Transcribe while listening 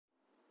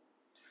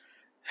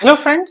Hello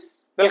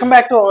friends, welcome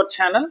back to our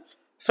channel.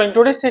 So in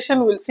today's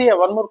session we'll see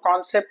one more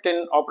concept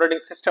in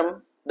operating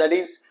system, that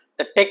is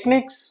the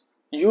techniques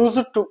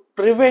used to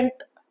prevent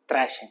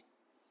thrashing.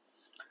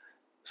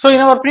 So in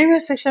our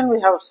previous session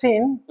we have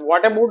seen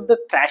what about the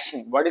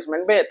thrashing, what is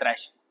meant by a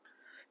thrashing.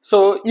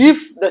 So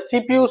if the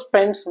CPU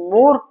spends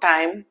more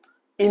time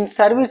in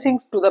servicing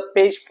to the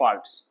page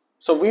faults,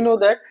 so we know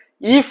that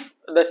if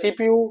the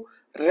CPU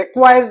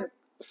required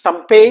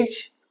some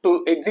page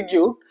to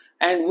execute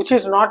and which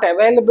is not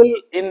available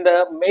in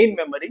the main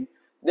memory,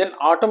 then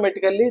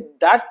automatically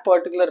that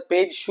particular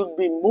page should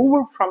be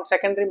moved from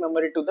secondary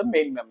memory to the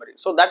main memory.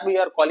 So that we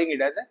are calling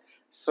it as a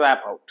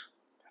swap out,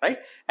 right?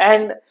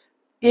 And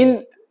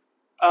in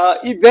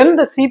when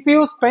the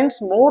CPU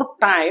spends more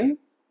time,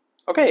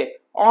 okay,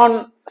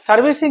 on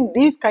servicing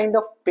these kind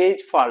of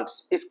page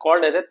faults is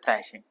called as a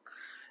thrashing.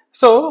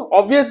 So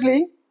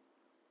obviously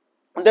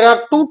there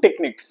are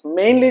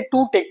mainly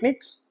two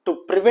techniques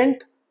to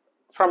prevent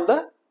from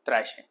the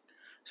thrashing.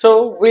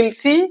 So we'll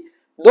see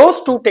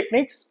those two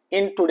techniques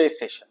in today's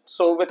session.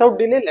 So without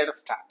delay, let us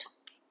start.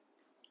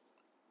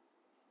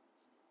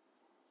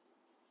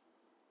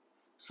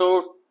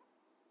 So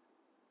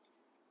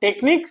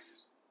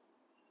techniques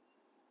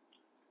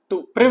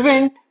to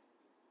prevent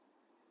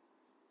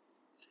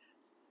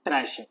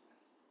thrashing.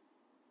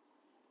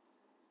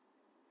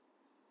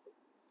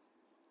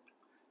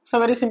 So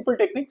very simple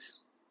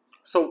techniques.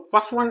 So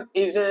first one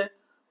is a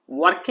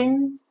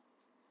working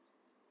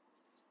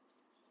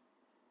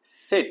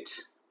set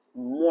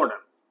model,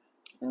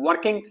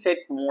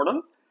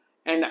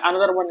 and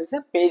another one is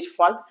a page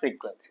fault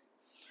frequency.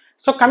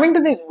 So coming to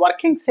this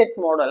working set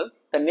model,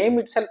 the name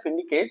itself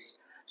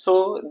indicates,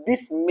 so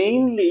this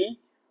mainly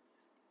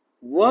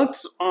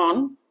works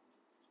on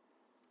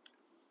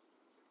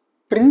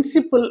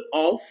principle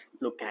of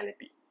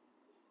locality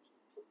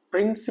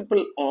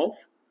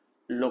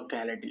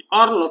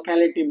or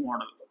locality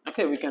model.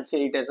 Okay, we can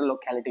say it as a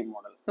locality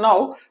model.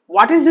 Now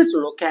what is this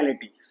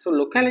locality? So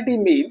locality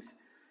means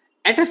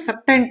at a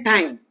certain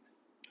time,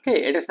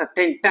 okay, at a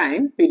certain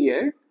time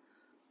period,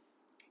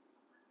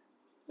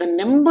 the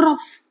number of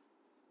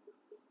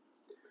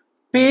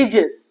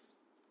pages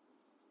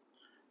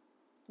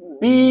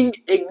being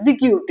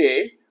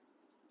executed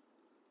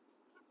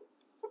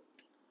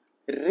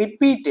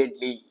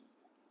repeatedly.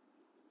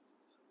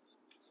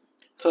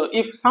 So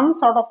if some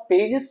sort of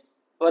pages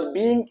were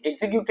being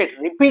executed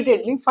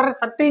repeatedly for a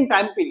certain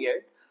time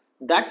period,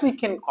 that we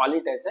can call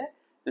it as a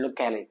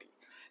locality,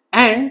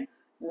 and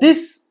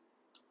this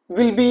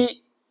will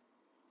be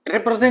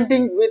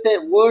representing with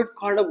a word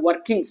called a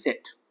working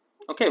set.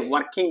 Okay,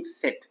 working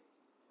set.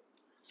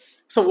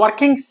 So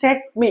working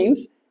set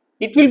means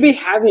it will be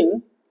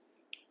having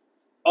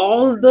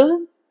all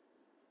the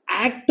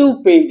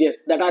active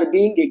pages that are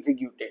being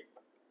executed,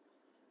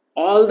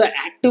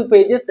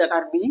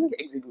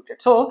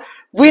 so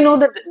we know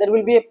that there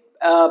will be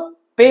a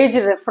page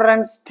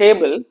reference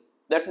table,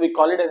 that we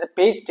call it as a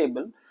page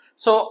table.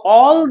 So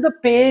all the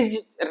page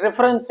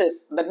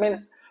references, that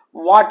means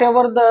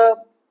whatever the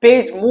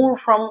page moved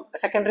from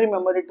secondary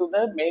memory to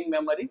the main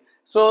memory,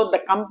 so the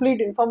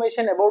complete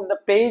information about the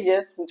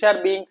pages which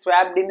are being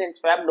swapped in and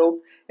swapped out,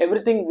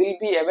 everything will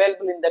be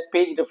available in that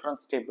page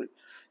reference table.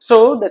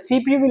 So the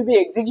CPU will be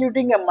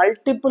executing a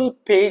multiple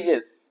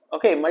pages,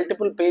 okay,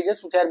 multiple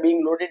pages which are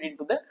being loaded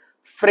into the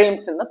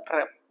frames in the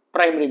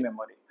primary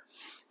memory.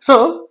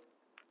 So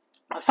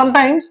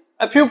sometimes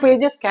a few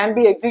pages can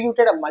be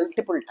executed a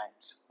multiple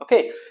times,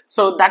 okay,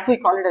 so that we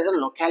call it as a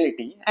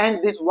locality.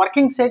 And this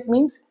working set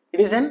means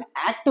it is an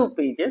active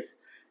pages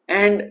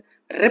and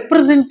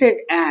represented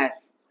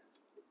as,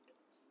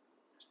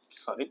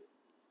 sorry,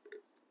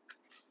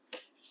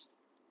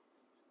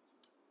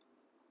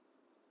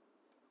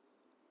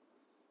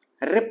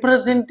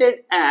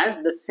 represented as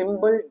the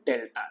symbol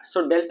delta.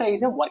 So delta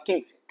is a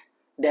working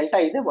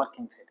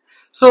set.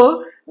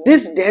 So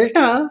this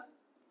delta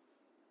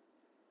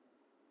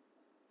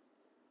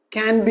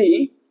can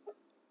be,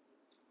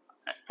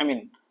 I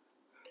mean,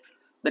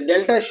 the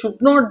delta should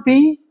not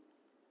be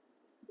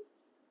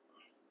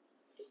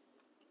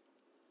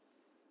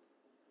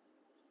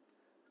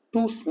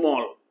too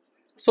small.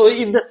 So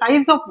if the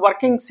size of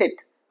working set,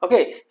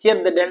 okay,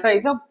 here the delta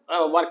is a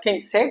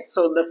working set,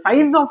 so the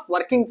size of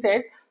working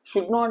set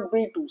should not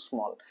be too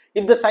small.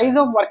 If the size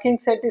of working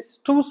set is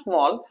too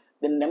small,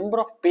 the number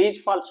of page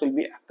faults will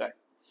be occurred.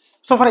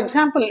 So for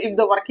example, if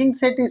the working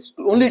set is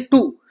only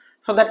 2,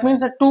 so that means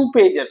the 2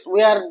 pages,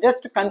 we are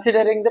just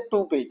considering the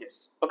 2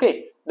 pages,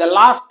 okay, the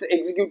last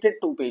executed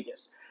 2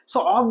 pages. So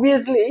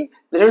obviously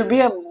there will be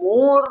a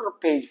more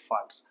page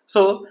faults.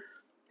 So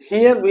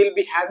here we will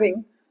be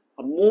having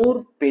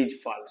more page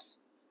faults.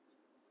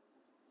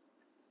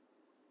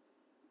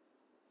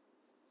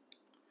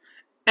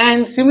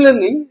 And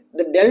similarly,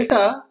 the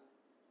delta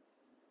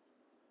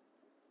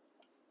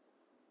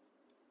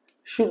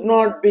should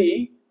not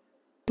be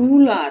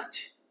too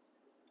large,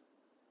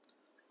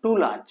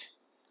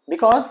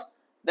 because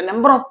the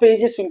number of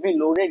pages will be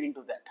loaded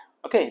into that.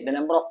 Okay, the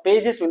number of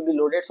pages will be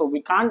loaded, so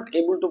we can't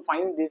able to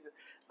find these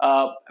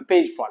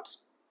page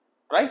faults,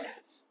 right?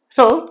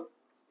 So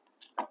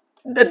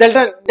the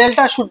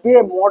delta should be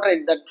a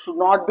moderate, that should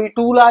not be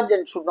too large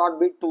and should not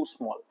be too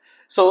small.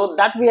 So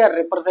that we are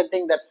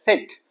representing the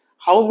set,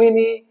 how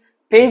many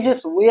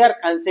pages we are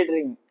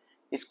considering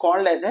is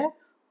called as a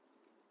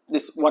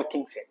this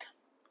working set.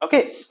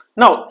 Okay,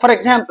 now for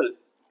example,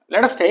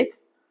 let us take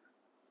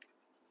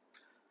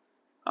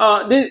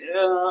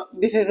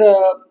this is a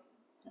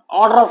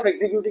order of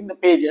executing the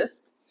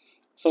pages.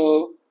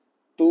 So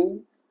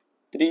 2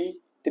 3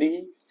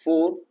 3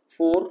 4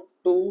 4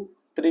 2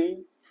 3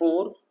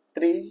 4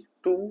 3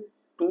 2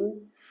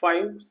 2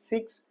 5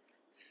 6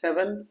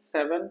 7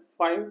 7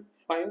 5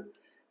 5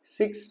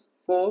 6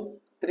 4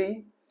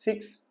 3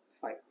 6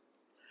 5.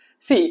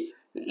 See,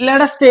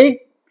 let us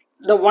take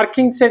the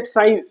working set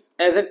size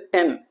as a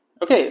 10.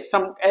 Okay,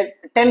 some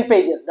 10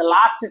 pages, the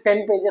last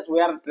 10 pages we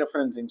are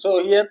referencing.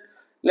 So here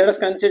let us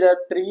consider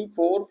 3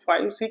 4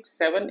 5 6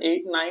 7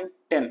 8 9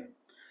 10.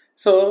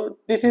 So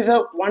this is a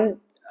one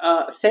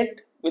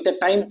set with a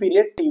time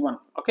period t1.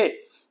 Okay,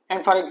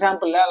 and for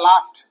example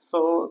last,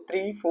 so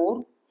 3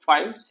 4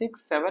 5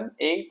 6 7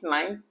 8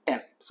 9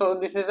 10. So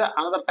this is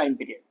another time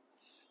period.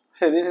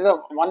 So this is a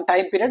one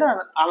time period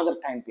and another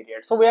time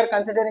period. So we are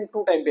considering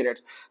two time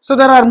periods. So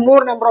there are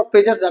more number of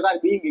pages that are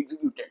being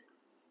executed.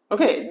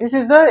 Okay, this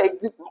is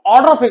the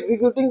order of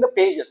executing the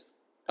pages.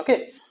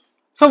 Okay,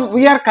 so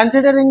we are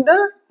considering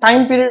the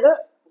time period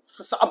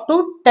up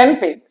to 10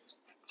 pages.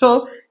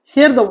 So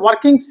here the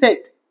working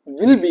set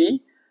will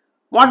be,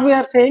 what we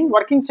are saying,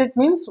 working set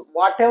means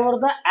whatever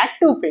the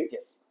active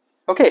pages.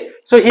 Okay,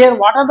 so here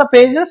what are the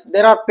pages?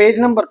 There are page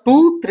number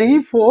 2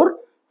 3 4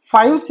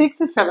 5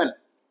 6 7.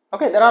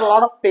 Okay, there are a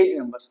lot of page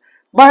numbers,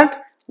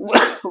 but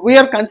we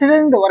are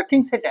considering the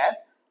working set as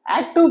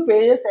active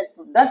pages at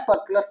that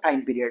particular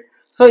time period.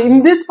 So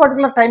in this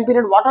particular time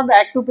period, what are the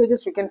active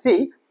pages? We can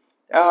see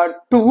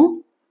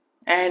 2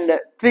 and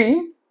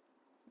 3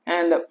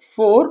 and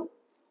 4,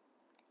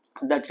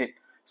 that's it.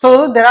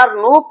 So there are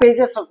no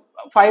pages of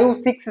 5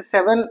 6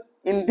 7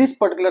 in this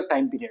particular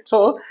time period.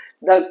 So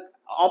the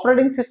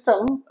operating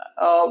system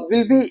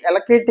will be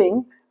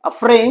allocating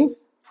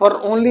frames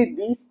for only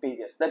these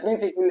pages. That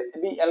means it will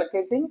be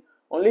allocating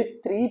only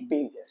 3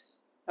 pages.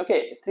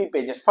 Okay, 3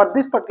 pages for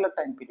this particular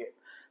time period.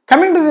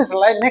 Coming to this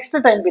next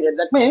time period,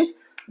 that means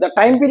the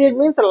time period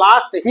means the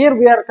last, here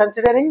we are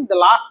considering the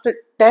last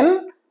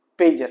 10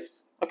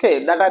 pages,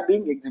 okay, that are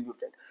being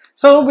executed.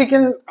 So we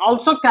can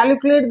also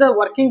calculate the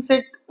working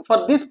set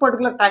for this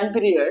particular time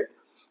period.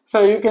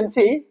 So you can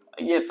see,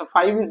 yes,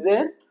 5 is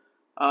there,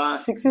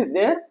 6 is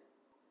there,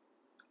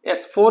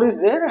 yes, 4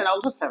 is there, and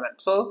also 7.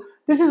 So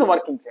this is a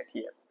working set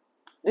here.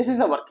 This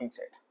is a working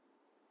set.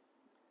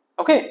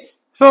 Okay,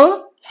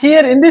 so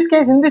here in this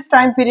case, in this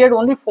time period,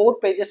 only 4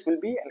 pages will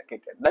be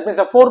allocated. That means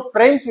the 4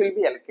 frames will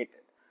be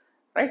allocated,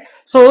 right?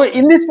 So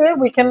in this way,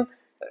 we can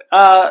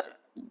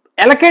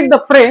allocate the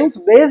frames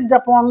based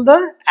upon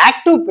the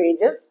active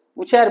pages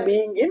which are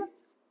being in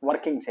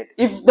working set.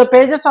 If the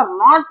pages are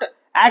not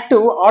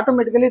active,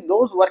 automatically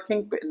those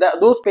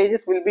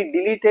pages will be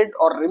deleted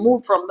or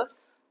removed from the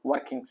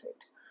working set.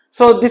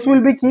 So this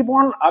will be keep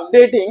on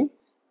updating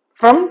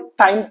from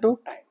time to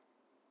time.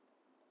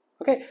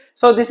 Okay,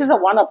 so this is a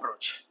one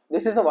approach.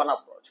 This is a one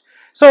approach.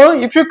 So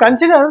if you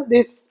consider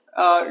this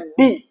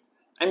D,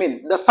 I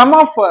mean the sum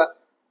of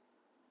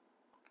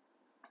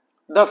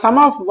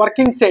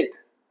working set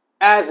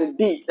as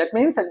D, that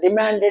means a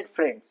demanded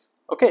frames.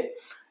 Okay,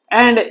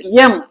 and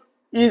M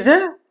is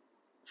a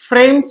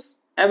frames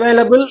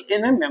available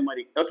in a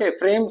memory. Okay,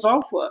 frames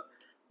of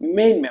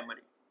main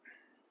memory.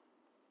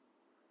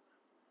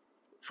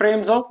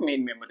 Frames of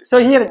main memory. So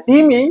here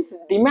D means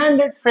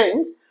demanded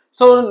frames.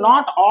 So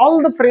not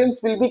all the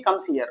frames will be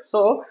comes here.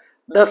 So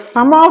the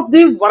sum of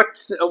the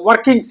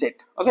working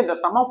set. Okay, the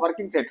sum of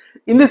working set.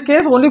 In this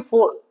case, only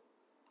 4.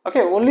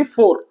 Okay, only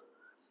 4.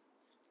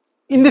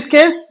 In this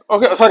case,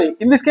 okay, sorry.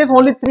 In this case,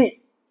 only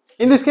 3.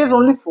 In this case,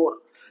 only 4.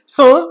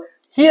 So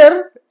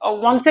here,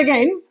 once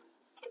again,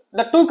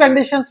 the two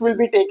conditions will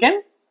be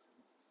taken.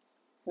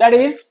 That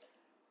is,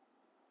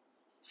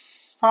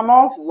 sum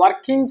of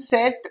working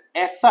set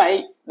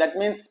Si, that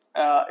means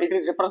it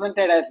is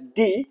represented as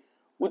D,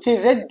 which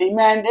is a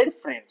demanded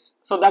frames.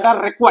 So that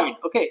are required.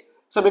 Okay.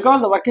 So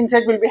because the working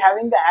set will be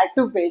having the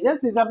active pages,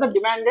 these are the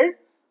demanded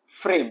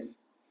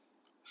frames.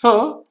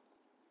 So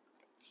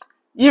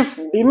if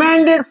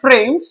demanded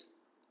frames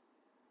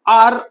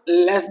are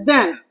less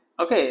than,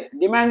 okay,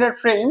 demanded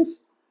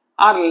frames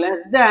are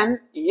less than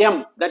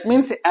M, that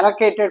means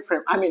allocated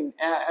frame, I mean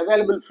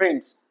available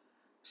frames.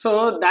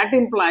 So that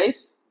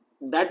implies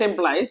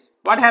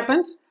what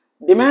happens?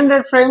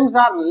 Demanded frames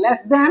are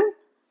less than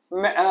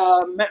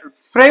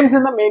frames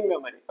in the main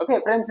memory. Okay,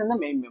 frames in the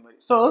main memory.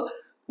 So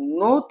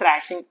no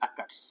thrashing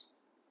occurs.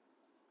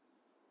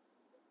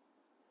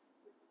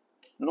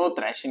 No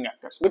thrashing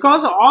occurs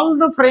because all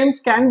the frames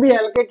can be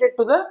allocated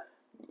to the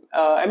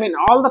I mean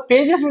all the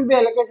pages will be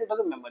allocated to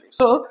the memory.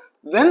 So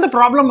when the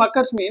problem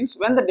occurs means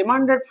when the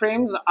demanded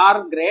frames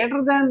are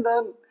greater than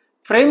the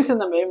frames in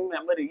the main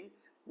memory,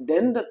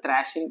 then the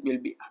thrashing will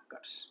be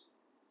occurs.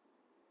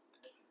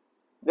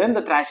 then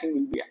the thrashing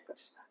will be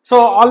occurs. So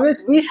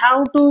always we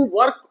have to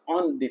work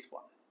on this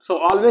one. So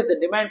always the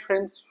demand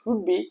frames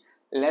should be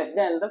less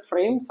than the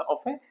frames of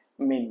a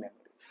main memory.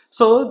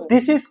 So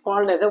this is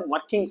called as a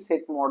working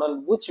set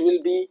model, which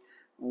will be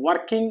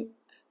working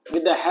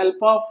with the help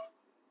of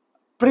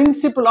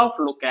principle of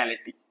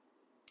locality.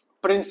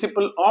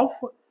 Principle of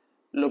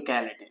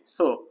locality.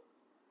 So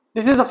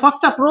this is the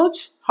first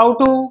approach how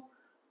to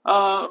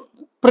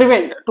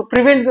prevent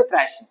the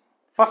thrashing.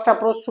 First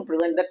approach to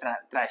prevent the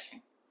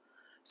thrashing.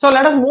 So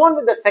let us move on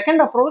with the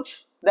second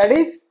approach, that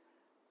is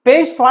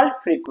page fault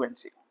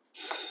frequency.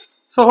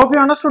 So hope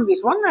you understood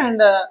this one,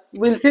 and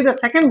we'll see the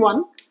second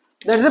one,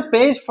 that is a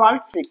page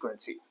fault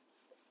frequency.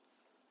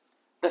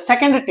 The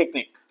second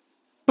technique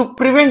to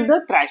prevent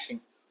the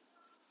thrashing.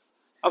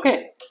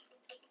 Okay,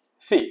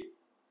 see,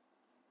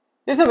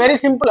 this is a very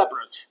simple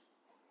approach.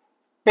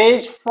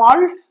 Page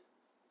fault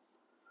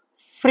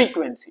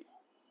frequency.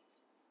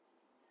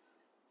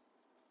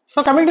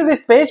 So coming to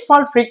this page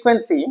fault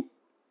frequency,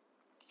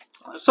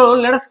 so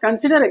let us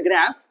consider a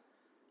graph.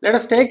 Let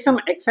us take some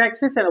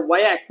x-axis and a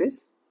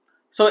y-axis.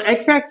 So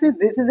x-axis,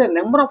 this is a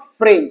number of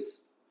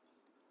frames.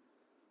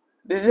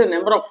 This is a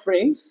number of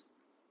frames,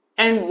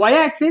 and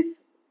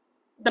y-axis,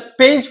 the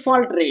page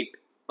fault rate.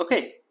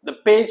 Okay, the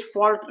page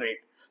fault rate.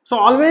 So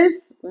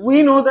always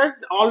we know that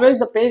always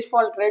the page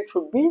fault rate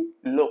should be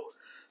low.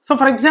 So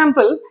for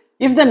example,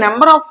 if the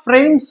number of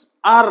frames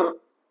are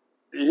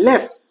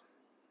less,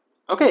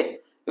 okay,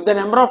 if the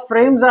number of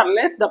frames are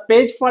less, the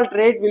page fault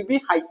rate will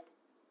be high.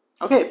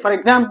 Okay, for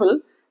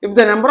example, if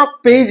the number of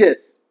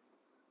pages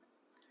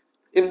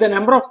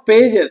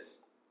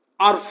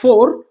are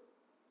 4,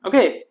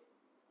 okay,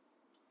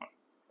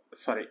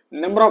 sorry,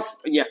 number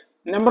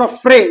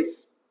of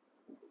frames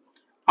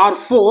are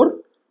 4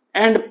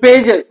 and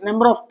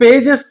number of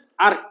pages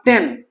are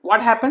 10,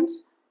 what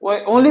happens?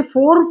 Well, only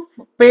four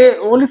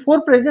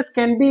pages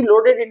can be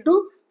loaded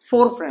into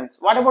 4 frames.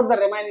 What about the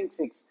remaining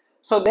 6?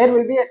 So there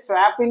will be a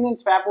swap in and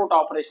swap out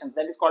operations,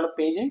 that is called a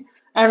paging,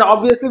 and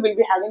obviously we'll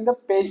be having the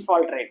page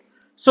fault rate.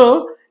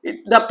 So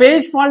the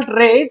page fault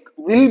rate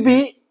will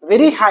be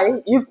very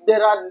high if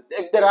there are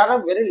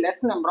a very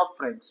less number of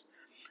frames.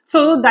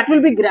 So that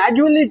will be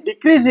gradually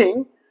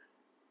decreasing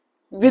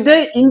with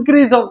the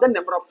increase of the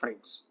number of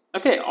frames.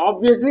 Okay,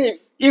 obviously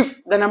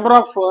if the number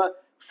of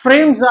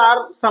frames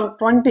are some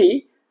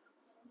 20,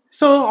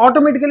 so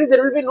automatically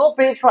there will be no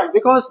page fault,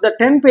 because the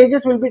 10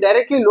 pages will be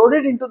directly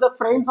loaded into the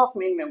frames of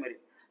main memory.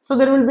 So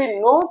there will be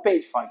no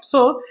page fault.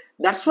 So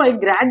that's why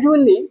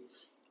gradually,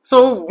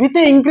 so with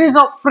the increase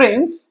of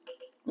frames,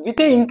 with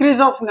the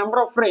increase of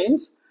number of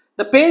frames,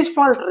 the page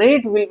fault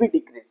rate will be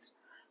decreased.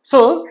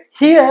 So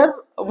here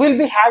we'll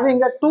be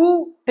having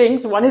two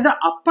things. One is the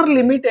upper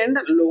limit and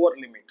lower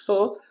limit.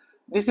 So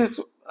this is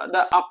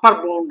the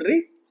upper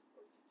boundary,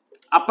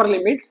 upper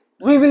limit.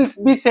 We will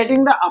be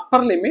setting the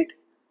upper limit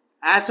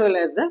as well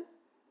as the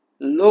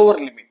lower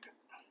limit.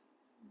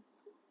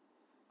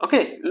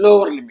 Okay,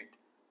 lower limit,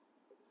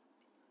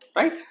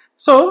 right?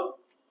 So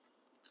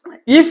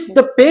if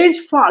the page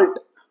fault,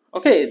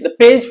 okay, the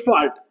page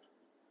fault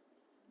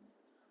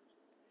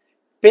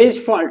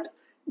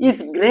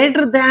is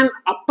greater than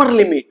upper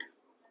limit,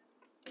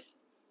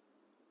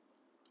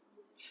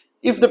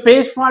 if the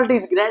page fault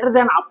is greater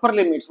than upper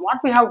limits,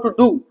 what we have to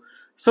do?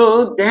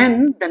 So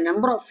then the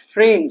number of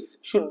frames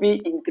should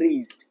be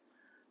increased.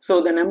 So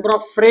the number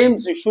of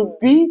frames should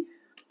be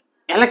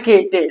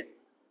allocated,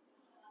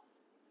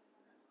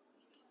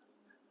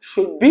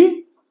 should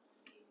be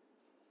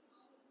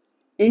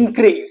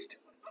increased.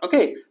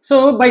 Okay,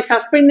 so by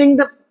suspending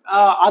the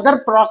other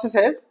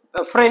processes,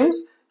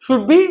 frames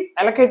should be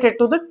allocated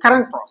to the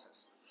current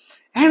process.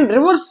 And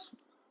reverse,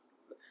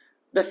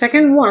 the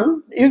second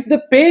one, if the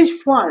page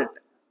fault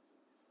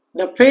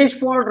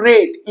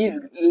rate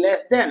is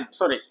less than,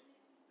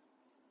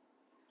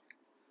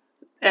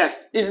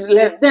 is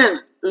less than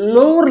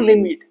lower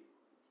limit.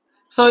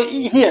 So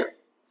here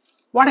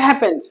what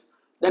happens?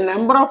 The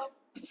number of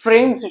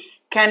frames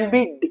can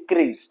be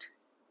decreased.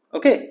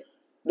 Okay,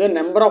 the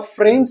number of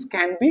frames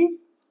can be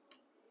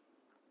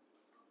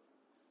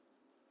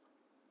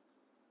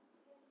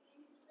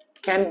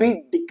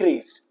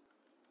decreased.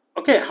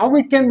 Okay, how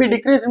it can be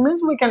decreased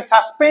means we can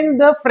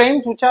suspend the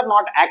frames which are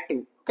not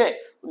active. Okay,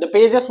 the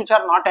pages which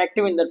are not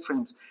active in that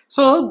frames.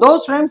 So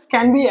those frames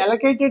can be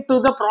allocated to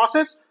the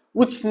process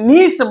which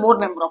needs a more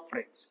number of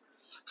frames.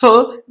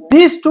 So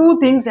these two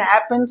things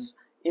happens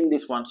in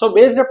this one. So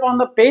based upon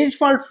the page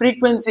fault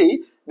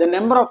frequency, the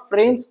number of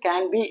frames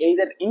can be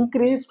either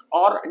increased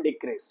or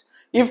decreased.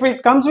 If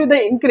it comes with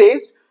the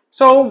increased,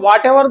 so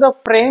whatever the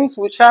frames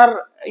which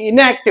are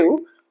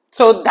inactive,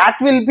 so that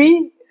will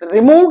be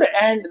removed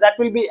and that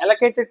will be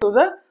allocated to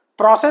the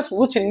process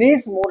which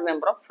needs more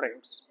number of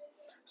frames.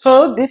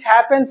 So this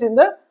happens in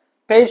the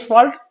page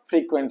fault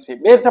frequency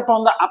based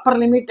upon the upper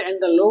limit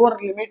and the lower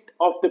limit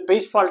of the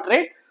page fault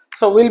rate.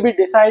 So we'll be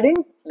deciding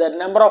the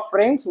number of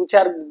frames which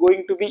are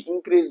going to be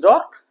increased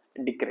or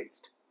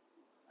decreased,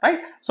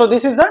 right? So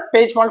this is the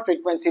page fault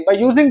frequency. By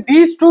using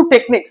these two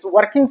techniques,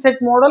 working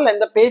set model and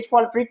the page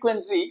fault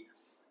frequency,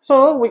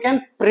 So we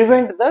can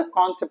prevent the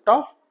concept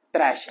of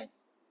thrashing.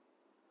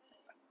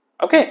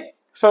 Okay,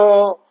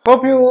 so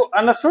hope you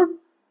understood,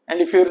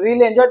 and if you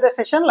really enjoyed the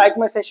session, like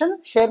my session,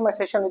 share my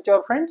session with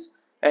your friends,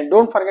 and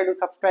don't forget to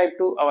subscribe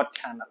to our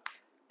channel.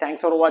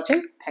 Thanks for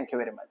watching. Thank you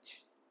very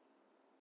much.